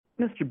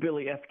Mr.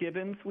 Billy F.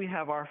 Gibbons, we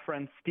have our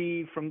friend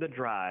Steve from The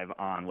Drive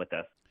on with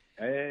us.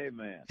 Hey,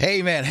 man.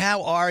 Hey, man,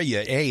 how are you?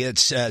 Hey,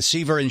 it's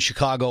Seaver in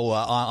Chicago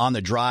on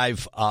The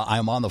Drive.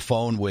 I'm on the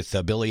phone with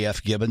Billy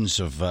F. Gibbons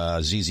of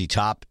ZZ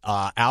Top,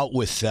 out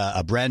with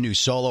a brand new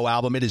solo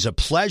album. It is a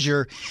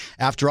pleasure,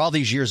 after all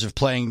these years of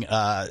playing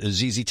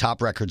ZZ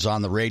Top records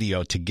on the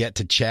radio, to get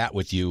to chat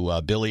with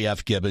you, Billy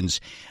F.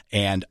 Gibbons,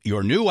 and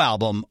your new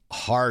album,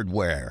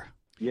 Hardware.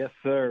 Yes,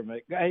 sir.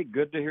 Hey,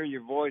 good to hear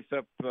your voice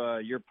up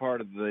your part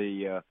of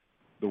the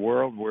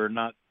world. We're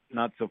not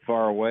so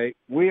far away.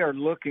 We are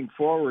looking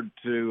forward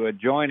to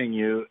joining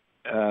you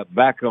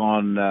back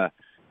on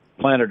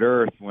planet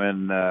Earth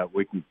when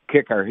we can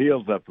kick our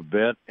heels up a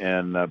bit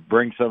and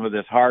bring some of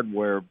this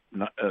hardware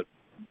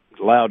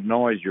loud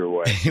noise your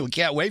way. We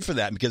can't wait for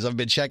that because I've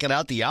been checking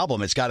out the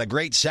album. It's got a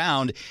great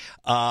sound,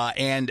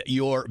 and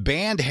your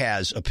band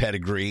has a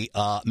pedigree.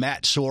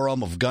 Matt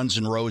Sorum of Guns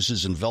N'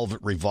 Roses and Velvet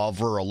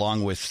Revolver,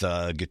 along with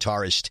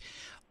guitarist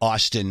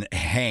Austin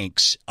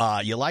Hanks.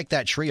 You like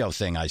that trio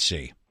thing, I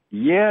see.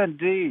 Yeah,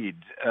 indeed.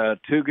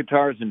 Two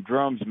guitars and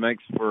drums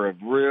makes for a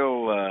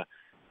real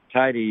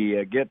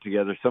tidy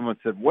get-together. Someone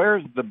said,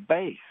 "Where's the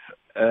bass?"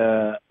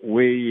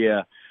 We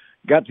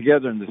got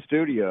together in the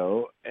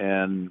studio,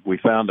 and we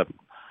found a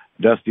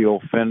dusty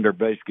old Fender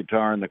bass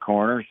guitar in the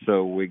corner,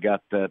 so we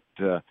got that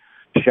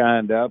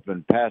shined up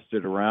and passed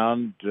it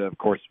around. Of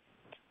course,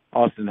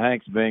 Austin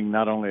Hanks being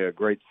not only a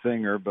great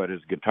singer, but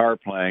his guitar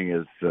playing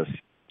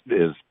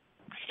is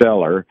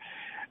stellar.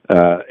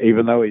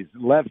 Even though he's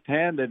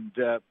left-handed,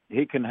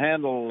 he can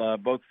handle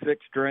both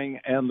six-string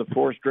and the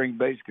four-string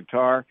bass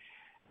guitar,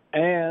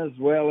 as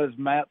well as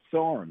Matt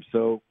Sorum.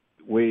 So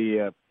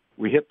we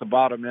hit the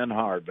bottom end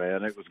hard,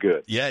 man. It was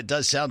good. Yeah, it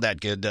does sound that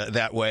good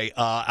that way.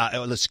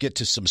 Let's get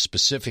to some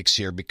specifics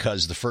here,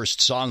 because the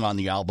first song on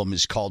the album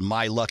is called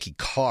My Lucky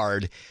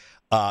Card.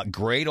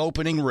 Great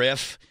opening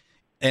riff,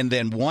 and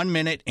then 1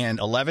 minute and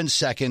 11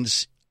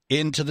 seconds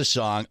into the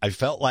song, I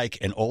felt like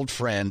an old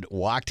friend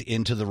walked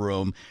into the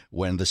room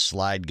when the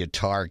slide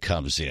guitar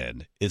comes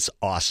in. It's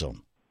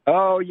awesome.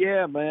 Oh,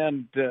 yeah,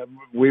 man.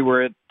 We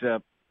were at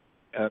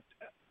a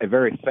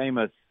very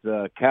famous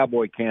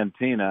cowboy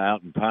cantina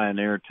out in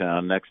Pioneer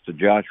Town next to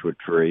Joshua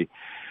Tree,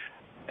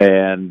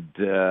 and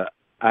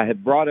I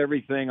had brought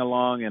everything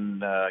along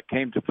and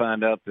came to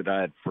find out that I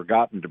had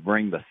forgotten to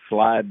bring the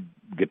slide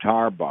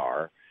guitar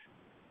bar.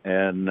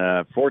 And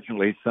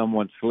fortunately,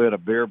 someone slid a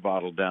beer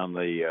bottle down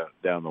the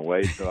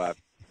way, so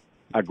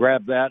I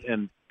grabbed that.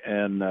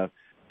 And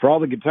for all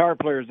the guitar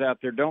players out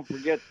there, don't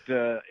forget,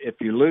 if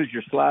you lose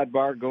your slide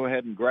bar, go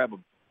ahead and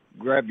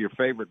grab your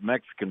favorite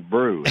Mexican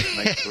brew. It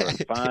makes for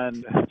a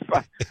fine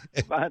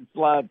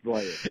slide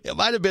player. It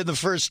might have been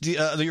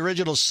the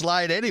original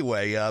slide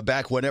anyway,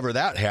 back whenever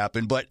that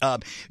happened. But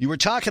you were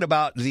talking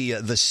about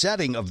the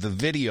setting of the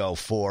video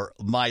for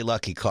My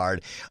Lucky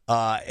Card,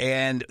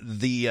 and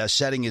the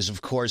setting is,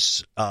 of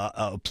course,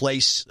 a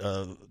place,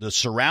 the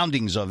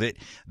surroundings of it,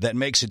 that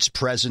makes its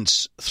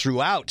presence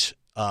throughout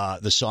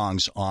the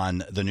songs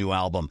on the new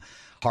album,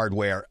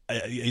 Hardware.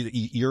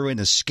 You're in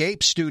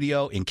Escape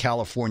Studio in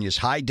California's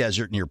high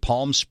desert near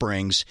Palm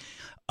Springs,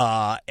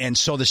 and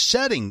so the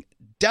setting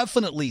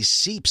definitely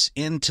seeps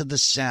into the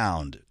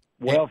sound.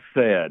 Well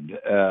said.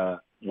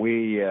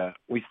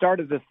 We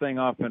started this thing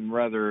off in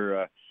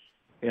rather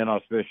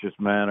inauspicious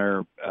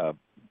manner.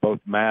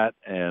 Both Matt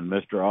and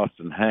Mr.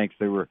 Austin Hanks,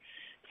 they were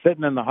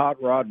sitting in the hot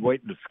rod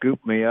waiting to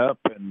scoop me up,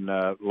 and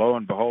lo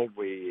and behold,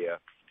 we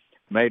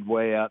made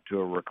way out to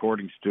a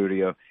recording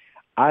studio.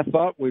 I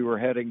thought we were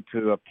heading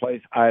to a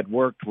place. I had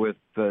worked with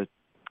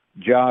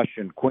Josh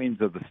and Queens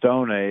of the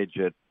Stone Age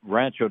at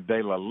Rancho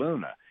de la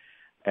Luna,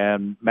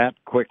 and Matt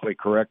quickly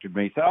corrected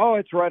me. He said, "Oh,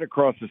 it's right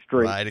across the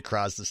street." Right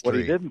across the street. What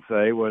he didn't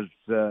say was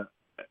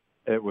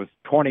it was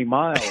 20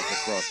 miles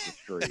across the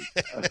street.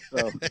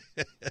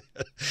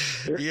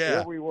 So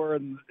here we were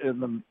in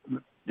the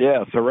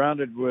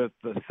surrounded with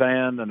the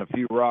sand and a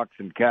few rocks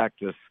and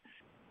cactus.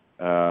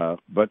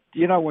 But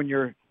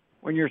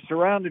when you're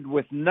surrounded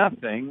with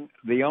nothing,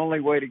 the only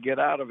way to get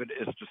out of it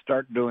is to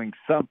start doing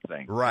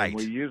something. Right. And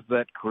we use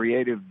that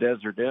creative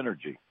desert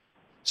energy.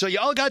 So you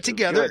all got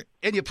together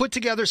and you put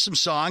together some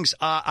songs.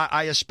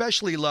 I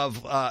especially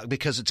love,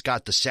 because it's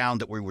got the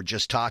sound that we were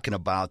just talking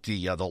about.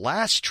 The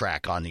last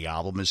track on the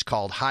album is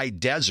called High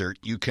Desert.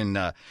 You can,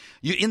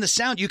 in the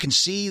sound, you can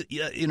see,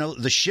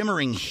 the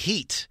shimmering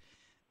heat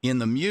in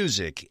the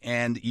music,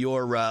 and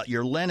your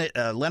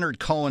Leonard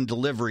Cohen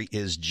delivery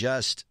is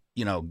just,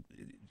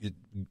 it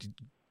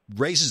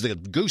raises the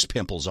goose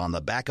pimples on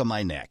the back of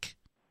my neck.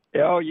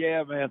 Oh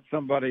yeah, man!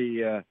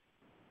 Somebody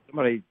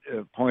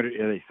pointed.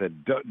 They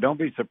said, "Don't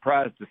be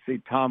surprised to see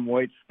Tom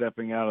Waits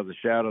stepping out of the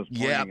shadows,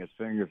 pointing his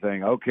finger,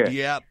 saying, okay,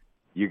 yep,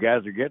 you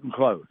guys are getting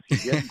close.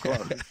 You're getting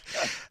close."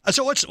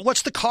 So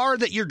what's the car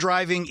that you're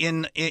driving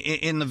in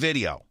the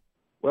video?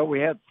 Well,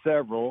 we had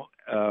several.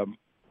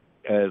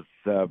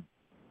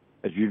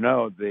 As you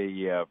know,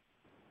 the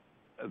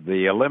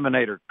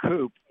Eliminator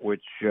Coupe,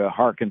 which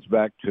harkens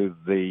back to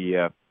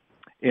the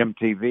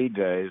MTV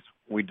days,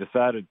 we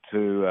decided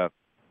to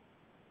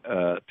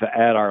to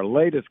add our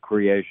latest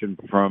creation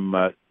from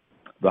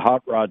the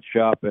Hot Rod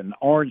Shop in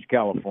Orange,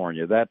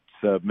 California. That's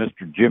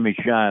Mr. Jimmy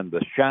Shine,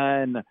 the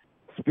Shine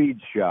Speed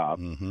Shop.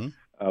 Mm-hmm.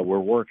 We're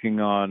working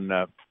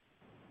on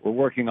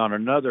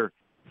another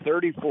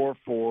 34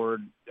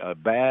 Ford,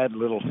 bad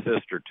little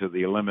sister to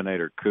the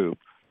Eliminator Coupe.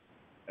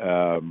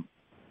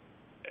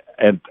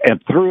 And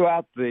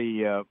throughout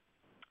the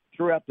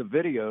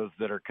videos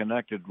that are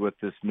connected with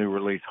this new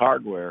release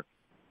hardware,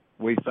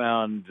 we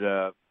found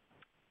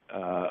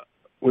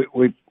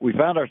we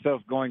found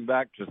ourselves going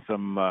back to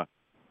some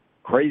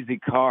crazy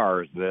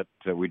cars that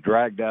we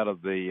dragged out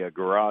of the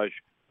garage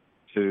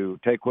to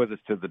take with us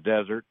to the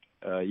desert.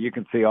 You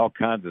can see all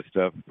kinds of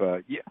stuff.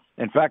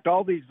 In fact,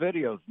 all these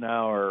videos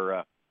now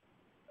are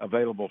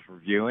available for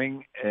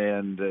viewing,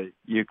 and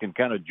you can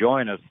kind of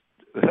join us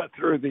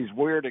through these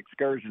weird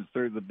excursions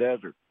through the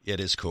desert. It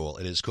is cool.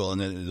 It is cool.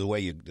 And the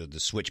way the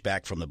switch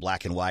back from the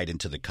black and white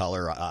into the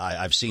color,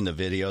 I've seen the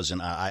videos,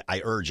 and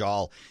I urge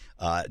all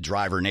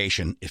Driver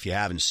Nation, if you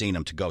haven't seen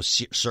them, to go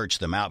search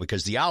them out,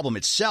 because the album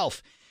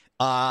itself,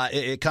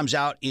 it comes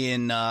out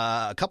in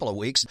a couple of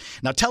weeks.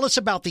 Now, tell us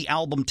about the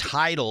album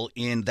title,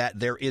 in that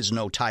there is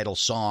no title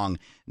song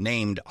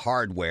named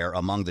Hardware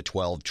among the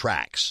 12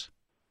 tracks.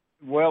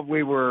 Well,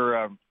 we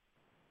were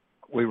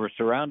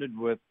surrounded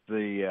with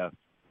the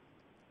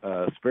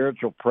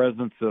spiritual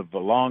presence of a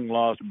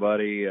long-lost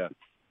buddy, a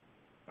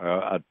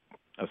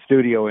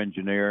studio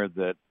engineer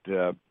that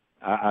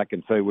I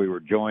can say we were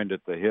joined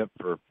at the hip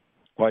for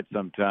quite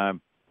some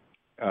time,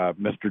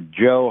 Mr.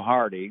 Joe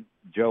Hardy,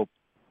 Joe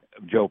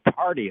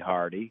Party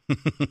Hardy.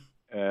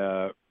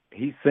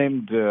 He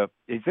seemed to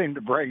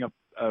bring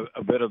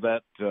a bit of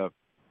that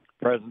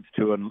presence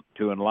to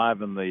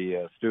enliven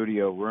the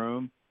studio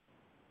room,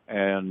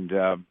 and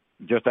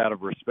just out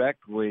of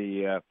respect,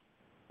 we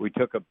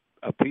took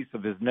a piece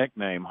of his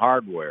nickname,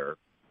 Hardware,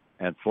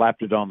 and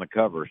slapped it on the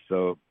cover.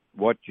 So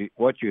what you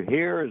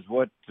hear is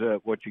what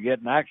you get,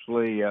 and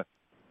actually,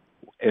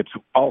 it's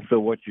also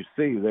what you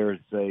see. There's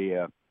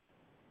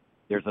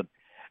an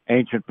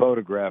ancient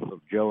photograph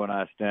of Joe and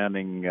I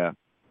standing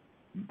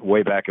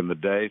way back in the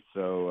day.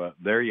 So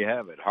there you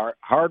have it.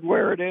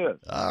 Hardware it is.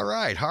 All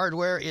right,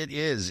 Hardware it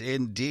is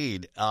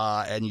indeed.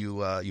 And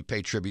you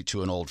pay tribute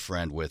to an old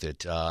friend with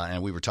it.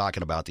 And we were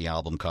talking about the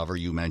album cover.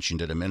 You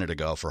mentioned it a minute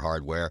ago for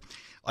Hardware.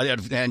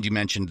 And you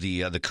mentioned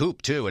the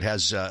coupe too. It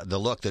has the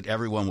look that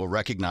everyone will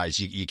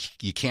recognize.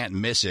 You can't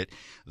miss it.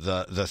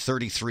 The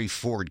 33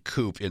 Ford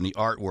coupe in the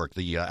artwork,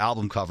 the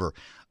album cover,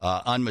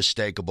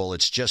 unmistakable.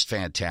 It's just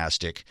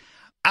fantastic.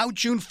 Out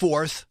June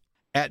 4th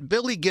at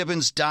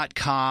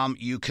BillyGibbons.com.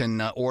 You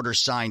can order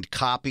signed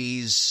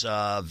copies,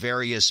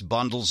 various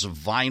bundles of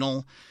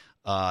vinyl,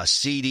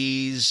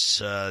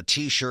 CDs,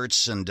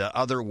 T-shirts, and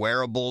other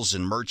wearables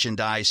and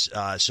merchandise.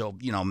 So,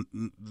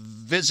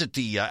 visit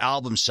the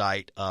album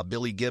site,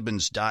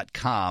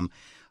 BillyGibbons.com,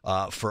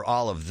 for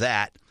all of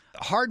that.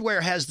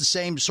 Hardware has the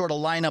same sort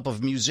of lineup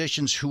of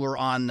musicians who are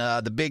on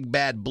the Big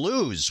Bad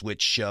Blues,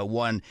 which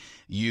won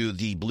you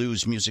the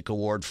Blues Music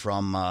Award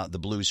from the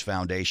Blues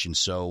Foundation.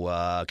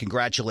 So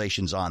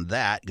congratulations on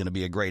that. Going to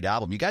be a great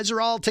album. You guys are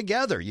all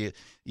together. You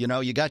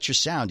got your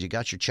sound. You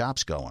got your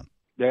chops going.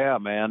 Yeah,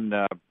 man.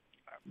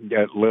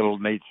 Little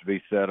needs to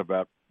be said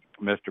about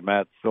Mr.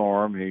 Matt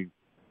Sorm. He,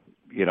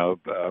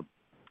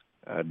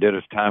 did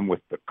his time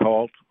with the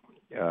Cult,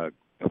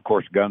 of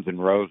course, Guns N'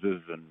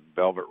 Roses and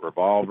Velvet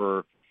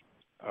Revolver.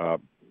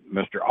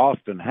 Mr.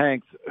 Austin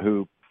Hanks,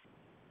 who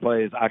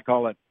plays, I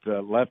call it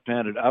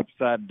left-handed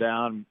upside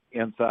down,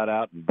 inside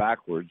out, and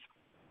backwards.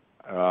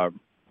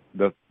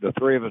 The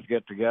three of us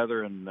get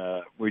together and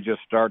we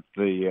just start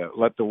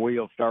let the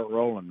wheels start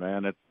rolling,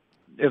 man.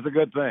 It's a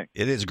good thing.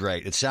 It is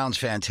great. It sounds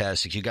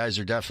fantastic. You guys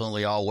are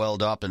definitely all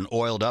welled up and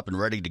oiled up and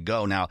ready to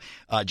go. Now,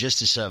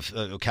 just as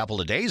a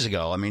couple of days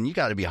ago, you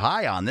got to be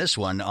high on this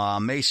one.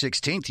 May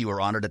 16th, you were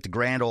honored at the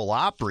Grand Ole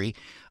Opry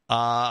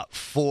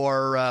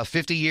for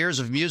 50 years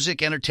of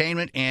music,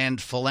 entertainment,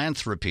 and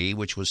philanthropy,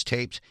 which was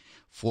taped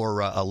for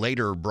a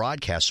later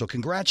broadcast. So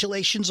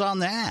congratulations on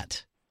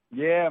that.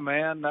 Yeah,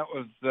 man, that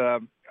was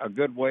a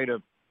good way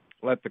to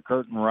let the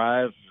curtain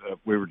rise.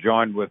 We were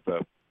joined with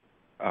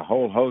a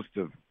whole host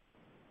of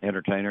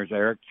entertainers.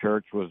 Eric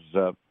Church was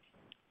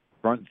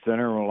front and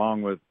center,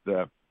 along with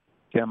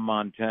Tim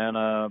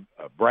Montana.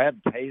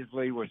 Brad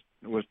Paisley was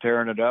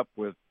tearing it up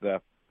with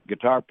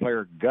guitar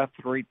player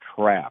Guthrie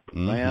Trapp.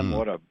 Mm-hmm. Man,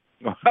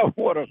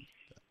 what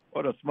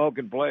a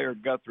smoking player,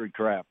 Guthrie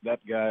Trapp.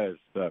 That guy is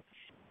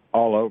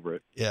all over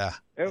it. Yeah,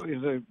 it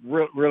was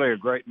really a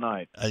great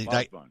night.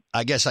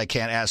 I guess I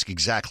can't ask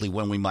exactly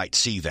when we might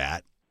see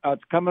that.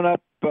 It's coming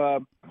up.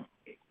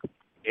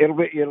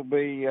 It'll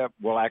be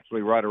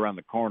actually right around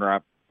the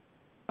corner.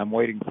 I'm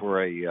waiting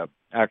for a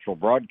actual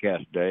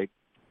broadcast date,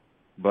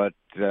 but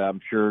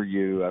I'm sure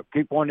you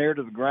keep one ear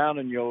to the ground,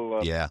 and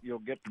you'll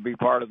get to be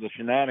part of the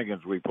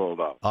shenanigans we pulled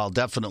off. I'll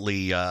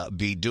definitely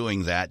be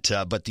doing that.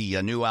 But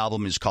the new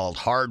album is called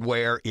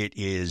Hardware. It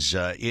is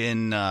I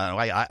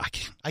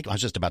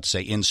was just about to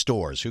say in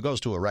stores. Who goes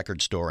to a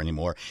record store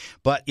anymore?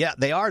 But yeah,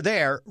 they are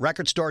there.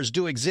 Record stores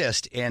do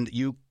exist, and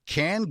you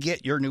can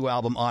get your new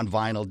album on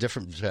vinyl.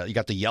 Different. You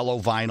got the yellow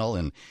vinyl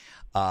and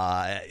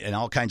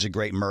all kinds of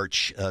great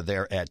merch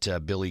there at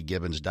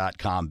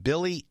BillyGibbons.com.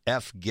 Billy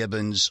F.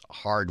 Gibbons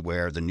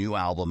Hardware, the new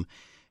album.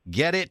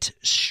 Get it,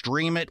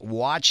 stream it,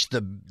 watch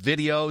the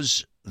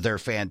videos. They're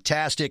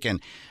fantastic.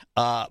 And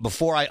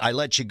before I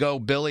let you go,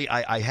 Billy,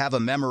 I have a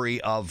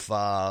memory of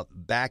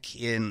back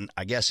in,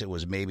 I guess it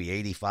was maybe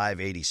 85,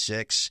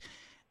 86.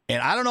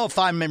 And I don't know if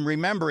I'm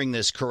remembering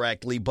this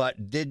correctly,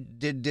 but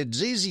did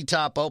ZZ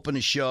Top open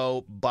a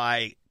show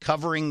by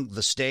covering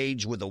the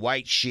stage with a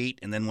white sheet,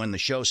 and then when the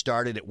show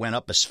started, it went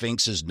up a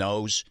Sphinx's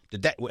nose?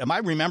 Am I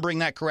remembering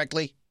that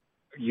correctly?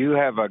 You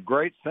have a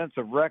great sense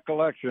of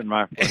recollection,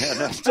 my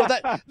friend. So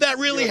that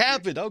really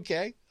happened.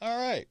 Okay, all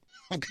right.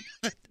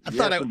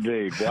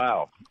 Indeed.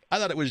 Wow. I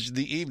thought it was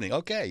the evening.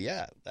 Okay,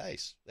 yeah,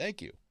 nice.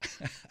 Thank you.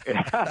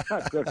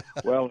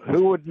 Well,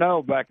 who would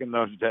know back in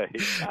those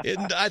days?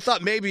 And I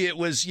thought maybe it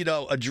was,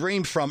 a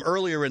dream from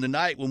earlier in the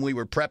night when we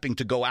were prepping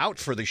to go out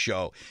for the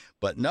show.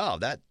 But no,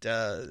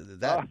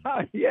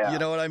 yeah. You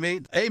know what I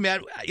mean? Hey,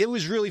 man, it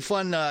was really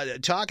fun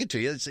talking to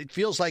you. It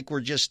feels like we're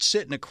just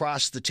sitting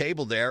across the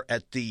table there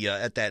at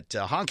that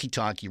honky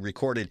tonk you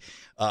recorded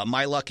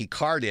My Lucky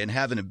Card in,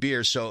 having a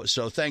beer. So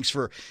thanks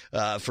for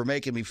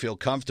making me feel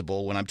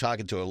comfortable when I'm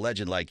talking to a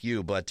legend like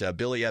you. But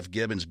Billy F.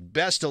 Gibbons,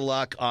 best of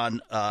luck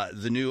on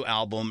the new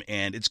album,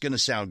 and it's going to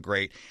sound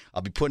great.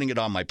 I'll be putting it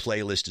on my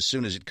playlist as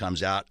soon as it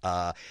comes out.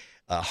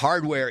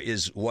 Hardware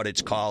is what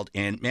it's called.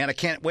 And, man, I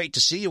can't wait to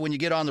see you when you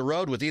get on the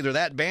road with either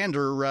that band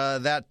or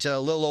that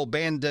little old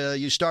band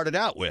you started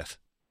out with.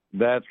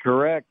 That's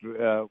correct.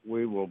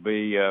 We will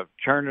be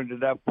churning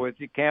it up with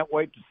you. Can't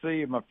wait to see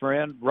you, my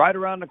friend, right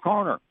around the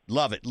corner.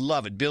 Love it.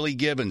 Love it. Billy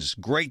Gibbons,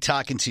 great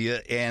talking to you,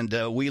 and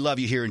we love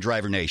you here in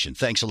Driver Nation.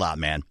 Thanks a lot,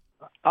 man.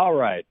 All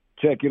right.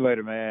 Check you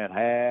later, man.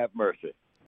 Have mercy.